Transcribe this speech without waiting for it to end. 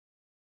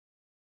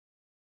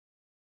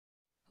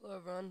Hello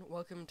everyone,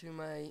 welcome to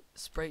my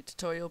sprite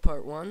tutorial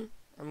part 1.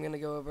 I'm going to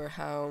go over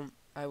how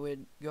I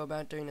would go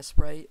about doing a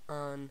sprite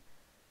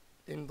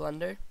in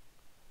Blender,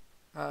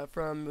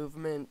 from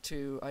movement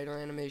to idle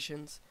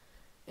animations.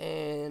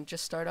 And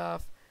just start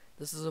off,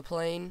 this is a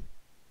plane.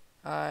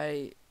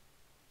 I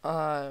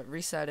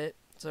reset it,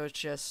 so it's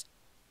just,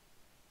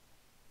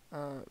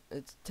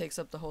 it takes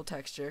up the whole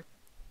texture,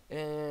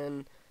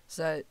 and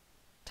set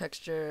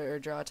texture or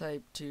draw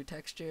type to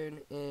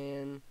textured,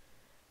 and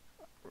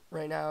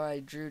right now I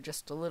drew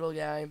just a little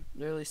guy,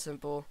 really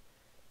simple.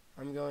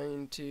 I'm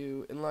going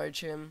to enlarge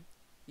him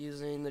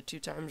using the 2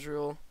 times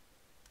rule,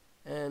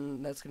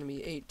 and that's going to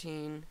be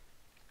 18,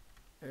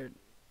 or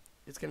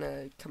it's going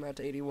to come out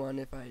to 81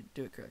 if I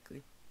do it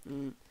correctly.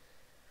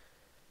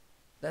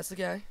 That's the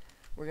guy.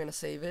 We're going to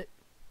save it.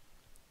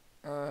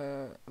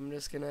 I'm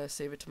just going to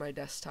save it to my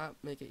desktop,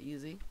 make it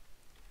easy,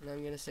 and I'm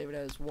going to save it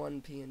as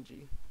one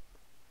PNG.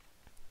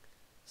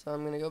 So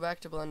I'm going to go back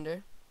to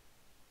Blender.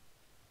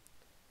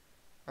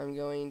 I'm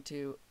going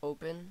to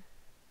open,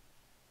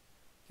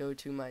 go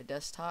to my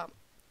desktop.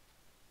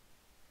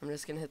 I'm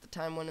just going to hit the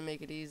time one to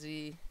make it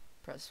easy,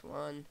 press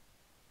 1,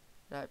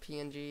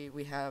 .png,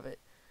 we have it.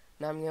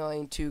 Now I'm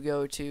going to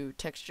go to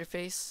texture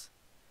face.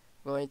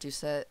 I'm going to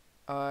set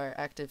our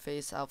active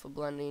face alpha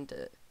blending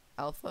to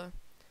alpha,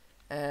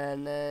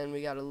 and then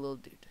we got a little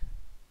dude.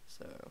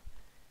 So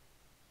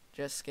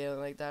just scale it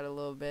like that a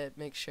little bit,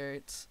 make sure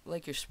it's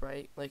like your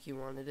sprite, like you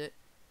wanted it,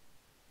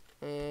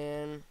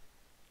 and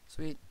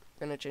sweet.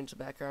 I'm gonna change the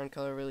background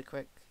color really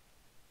quick.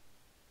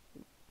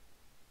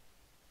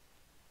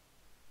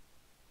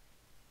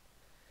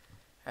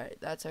 Alright,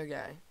 that's our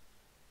guy.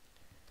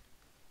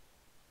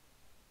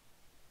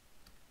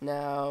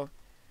 Now,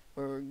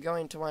 we're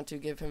going to want to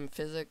give him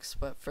physics,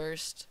 but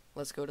first,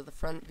 let's go to the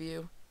front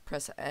view,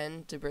 press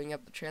N to bring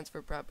up the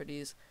transfer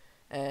properties,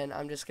 and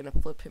I'm just gonna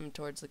flip him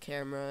towards the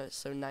camera,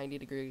 so 90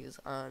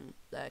 degrees on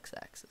the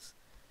x-axis.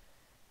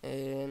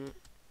 And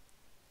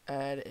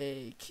add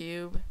a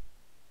cube.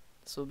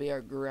 This will be our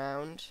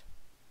ground.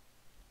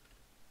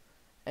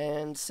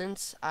 And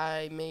since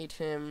I made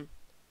him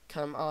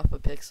come off a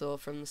pixel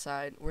from the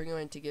side, we're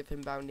going to give him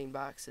bounding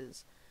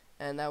boxes,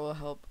 and that will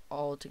help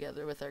all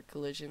together with our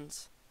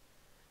collisions.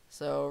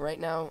 So right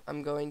now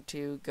I'm going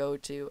to go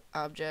to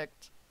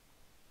Object,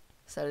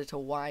 set it to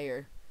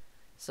Wire,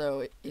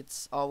 so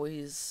it's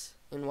always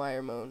in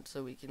wire mode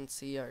so we can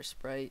see our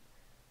sprite,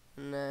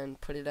 and then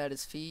put it at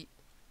his feet,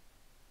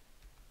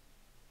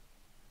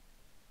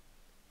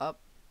 up,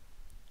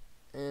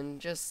 and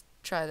just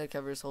try to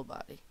cover his whole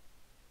body.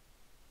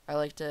 I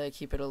like to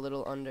keep it a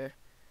little under.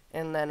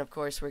 And then of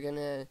course we're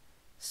gonna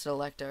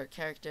select our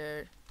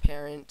character,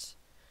 parent.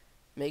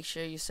 Make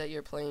sure you set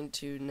your plane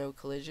to no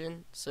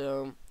collision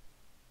so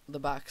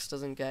the box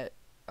doesn't get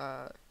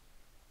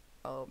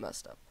all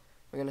messed up.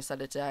 We're gonna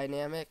set it to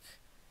dynamic.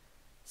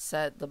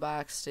 Set the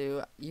box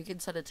to, you can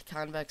set it to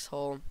convex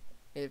hull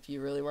if you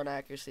really want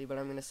accuracy, but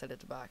I'm gonna set it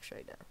to box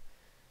right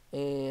now.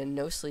 And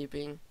no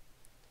sleeping.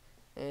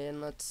 And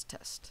let's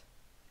test.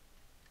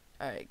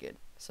 Alright, good.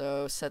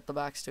 So set the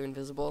box to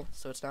invisible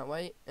so it's not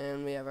white,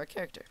 and we have our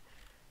character.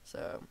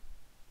 So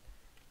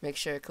make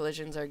sure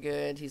collisions are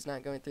good, he's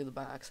not going through the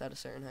box at a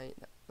certain height,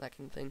 that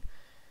kind of thing.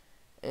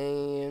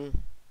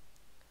 And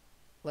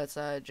let's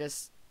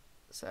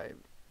sorry,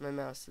 my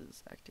mouse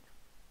is acting.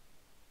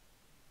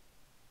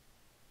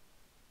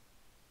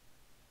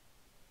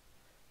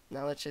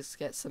 Now let's just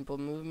get simple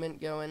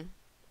movement going.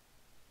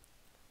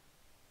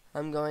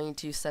 I'm going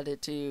to set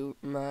it to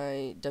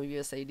my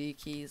WSAD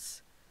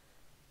keys.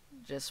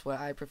 Just what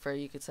I prefer.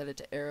 You could set it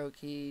to arrow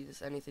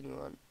keys, anything you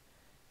want.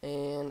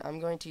 And I'm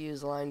going to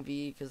use line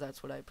V because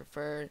that's what I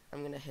prefer.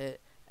 I'm going to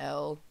hit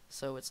L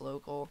so it's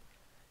local.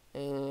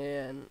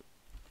 And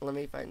let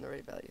me find the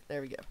right value.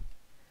 There we go.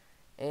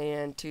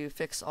 And to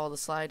fix all the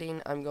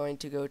sliding, I'm going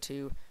to go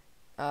to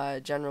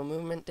general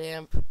movement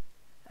damp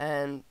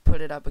and put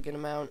it up a good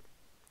amount,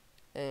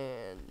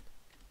 and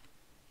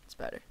it's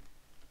better.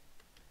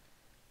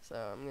 So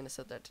I'm going to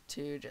set that to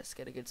 2, just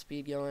get a good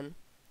speed going.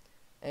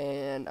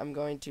 And I'm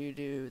going to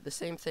do the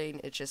same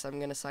thing, it's just I'm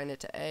going to assign it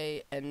to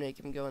A and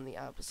make him go in the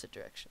opposite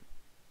direction.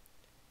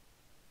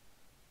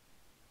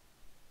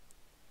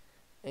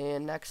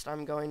 And next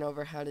I'm going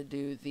over how to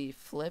do the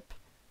flip,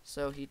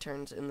 so he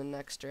turns in the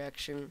next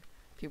direction.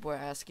 People are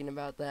asking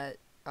about that,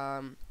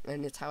 and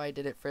it's how I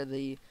did it for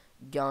the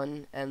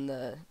gun and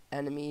the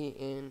enemy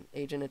in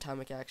Agent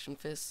Atomic Action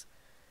Fist.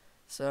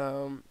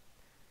 So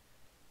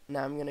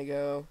now I'm going to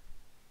go,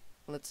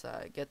 let's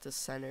get this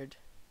centered,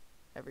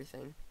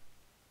 everything.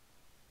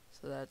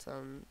 So that's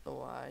on the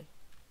Y.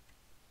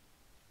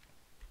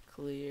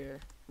 Clear.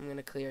 I'm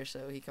gonna clear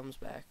so he comes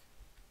back.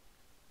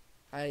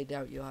 I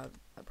doubt you'll have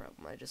a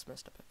problem. I just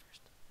messed up at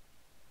first.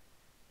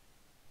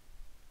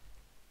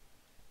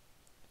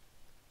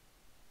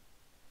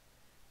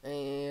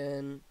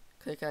 And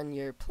click on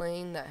your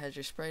plane that has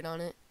your sprite on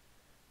it.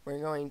 We're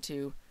going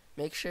to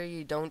make sure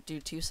you don't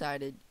do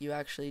two-sided. You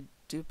actually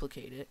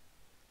duplicate it.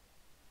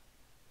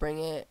 Bring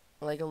it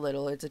like a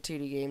little. It's a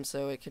 2D game,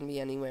 so it can be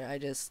anywhere. I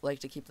just like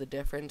to keep the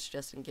difference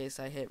just in case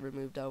I hit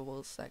remove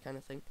doubles, that kind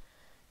of thing.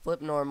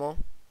 Flip normal,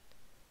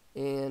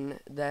 and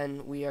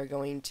then we are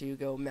going to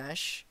go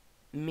mesh,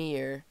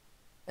 mirror,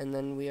 and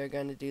then we are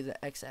going to do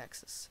the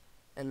x-axis,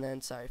 and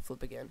then, sorry,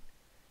 flip again.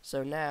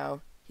 So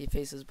now he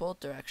faces both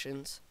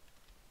directions,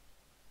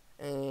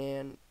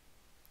 and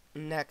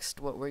next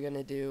what we're going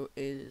to do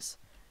is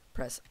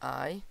press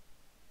I.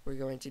 We're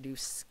going to do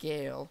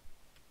scale.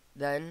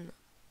 Then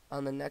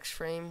on the next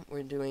frame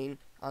we're doing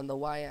on the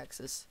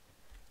y-axis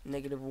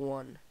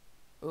 -1.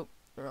 Oop,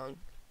 wrong.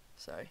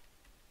 Sorry.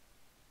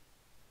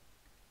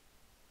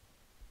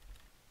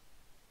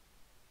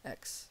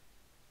 X.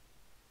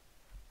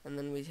 And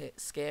then we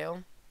hit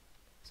scale.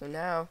 So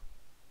now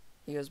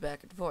he goes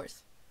back and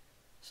forth.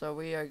 So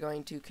we are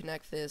going to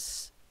connect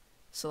this,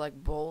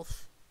 select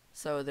both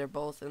so they're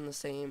both in the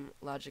same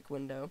logic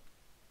window.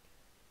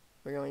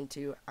 We're going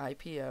to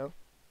IPO.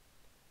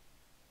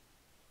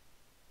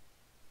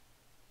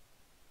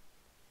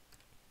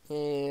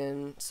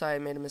 And sorry, I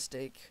made a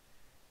mistake.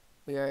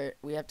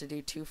 We have to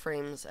do 2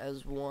 frames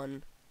as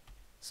one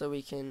so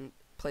we can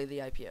play the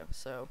IPO.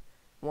 So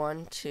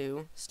 1,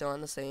 2, still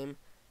on the same,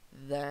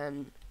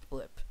 then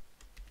flip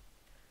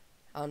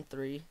on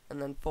 3,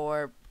 and then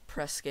 4,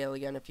 press scale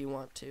again if you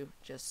want to,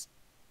 just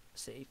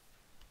save.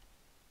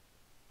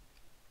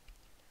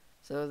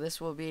 So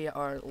this will be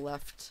our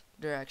left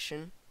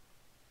direction,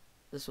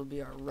 this will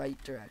be our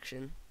right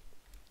direction,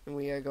 and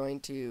we are going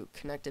to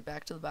connect it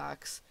back to the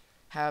box,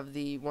 have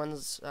the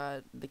ones,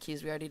 the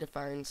keys we already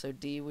defined, so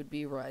D would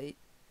be right,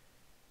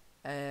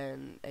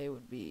 and A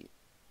would be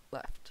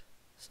left.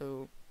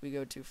 So we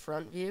go to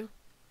front view,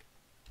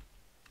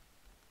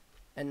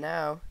 and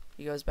now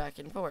he goes back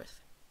and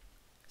forth.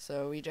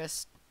 So we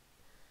just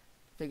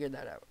figured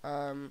that out.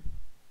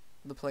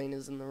 The plane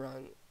is in the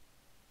wrong,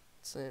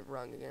 it's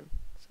wrong again,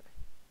 sorry.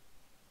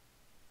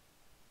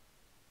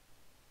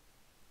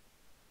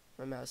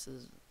 My mouse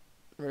is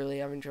really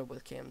having trouble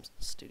with Cam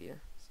Studio,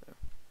 so.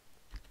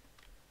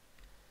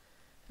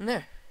 And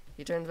there,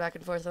 he turns back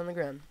and forth on the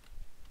ground.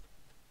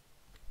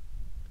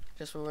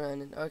 Just for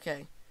one.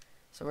 Okay,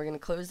 so we're going to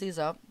close these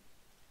up.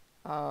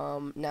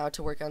 Now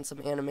to work on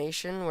some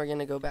animation, we're going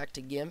to go back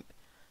to GIMP.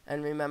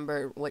 And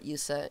remember what you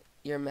set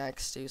your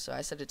max to. So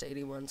I set it to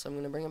 81, so I'm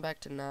going to bring it back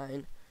to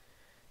 9.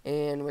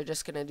 And we're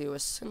just going to do a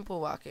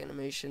simple walk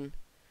animation.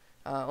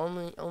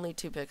 Only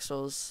 2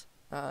 pixels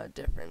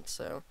different.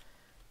 So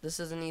this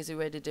is an easy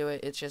way to do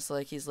it. It's just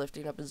like he's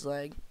lifting up his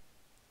leg.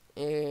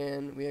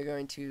 And we are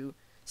going to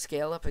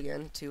scale up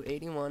again to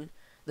 81.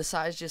 The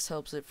size just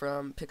helps it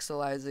from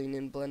pixelizing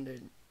in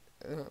Blender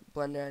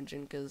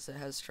Engine because it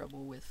has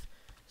trouble with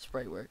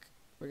sprite work.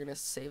 We're going to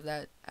save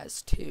that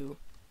as 2.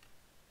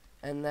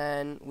 And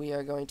then we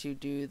are going to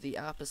do the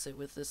opposite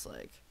with this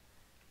leg.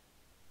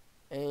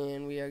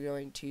 And we are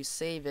going to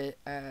save it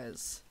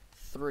as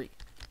 3.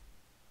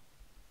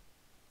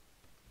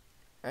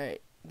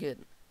 Alright,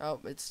 good. Oh,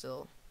 it's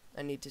still,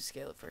 I need to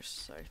scale it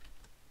first, sorry.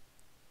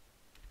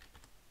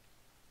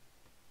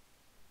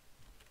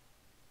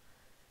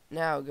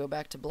 Now go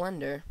back to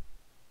Blender.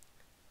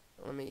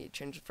 Let me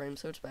change the frame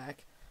so it's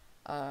back.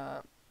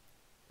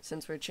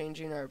 Since we're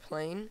changing our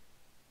plane,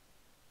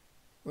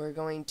 we're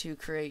going to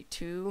create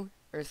 2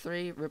 or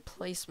 3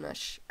 replace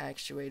mesh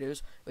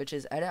actuators, which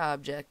is edit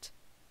object,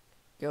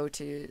 go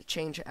to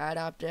change add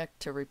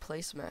object to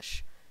replace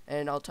mesh,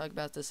 and I'll talk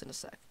about this in a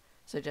sec.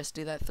 So just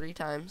do that 3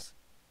 times.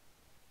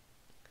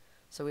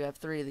 So we have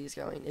 3 of these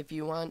going. If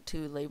you want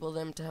to label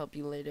them to help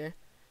you later,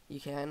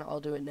 you can. I'll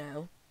do it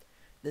now.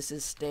 This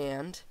is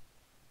stand.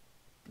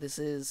 This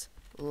is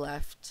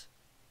left,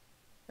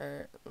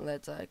 or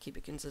let's keep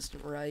it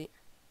consistent, right,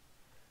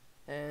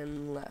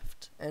 and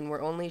left. And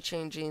we're only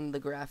changing the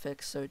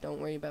graphics, so don't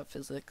worry about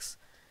physics.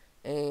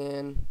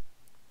 And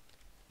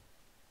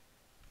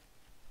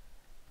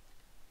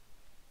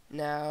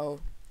now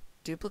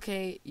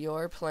duplicate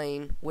your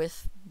plane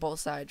with both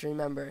sides.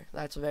 Remember,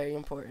 that's very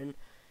important.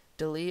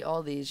 Delete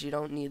all these, you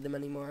don't need them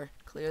anymore.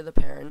 Clear the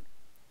parent.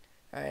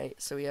 Alright,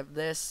 so we have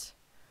this.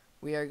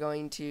 We are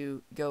going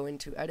to go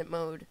into edit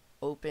mode,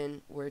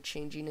 open, we're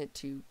changing it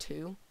to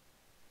 2,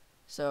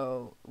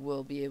 so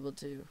we'll be able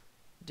to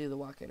do the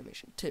walk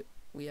animation. 2,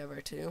 we have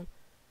our 2.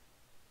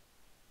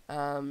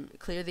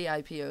 Clear the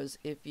IPOs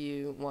if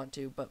you want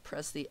to, but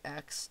press the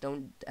X,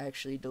 don't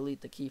actually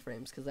delete the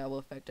keyframes because that will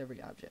affect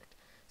every object.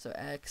 So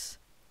X,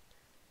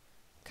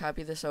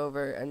 copy this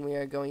over, and we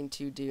are going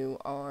to do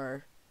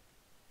our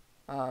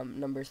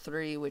number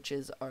 3, which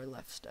is our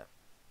left step,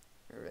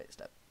 or right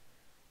step.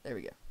 There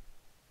we go.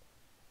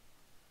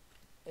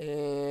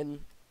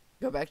 And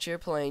go back to your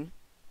plane.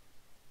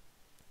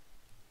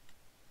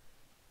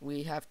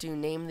 We have to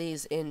name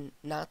these in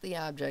not the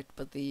object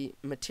but the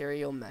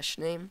material mesh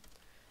name.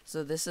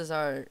 So this is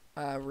our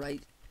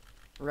right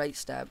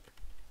step.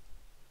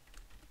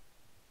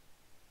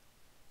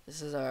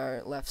 This is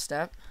our left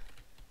step.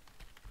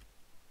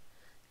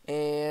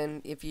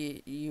 And if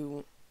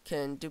you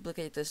can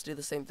duplicate this, do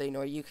the same thing,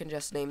 or you can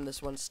just name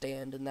this one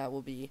stand, and that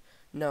will be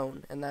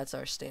known, and that's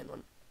our stand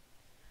one.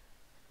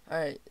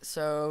 Alright,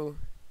 so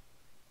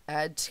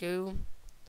add to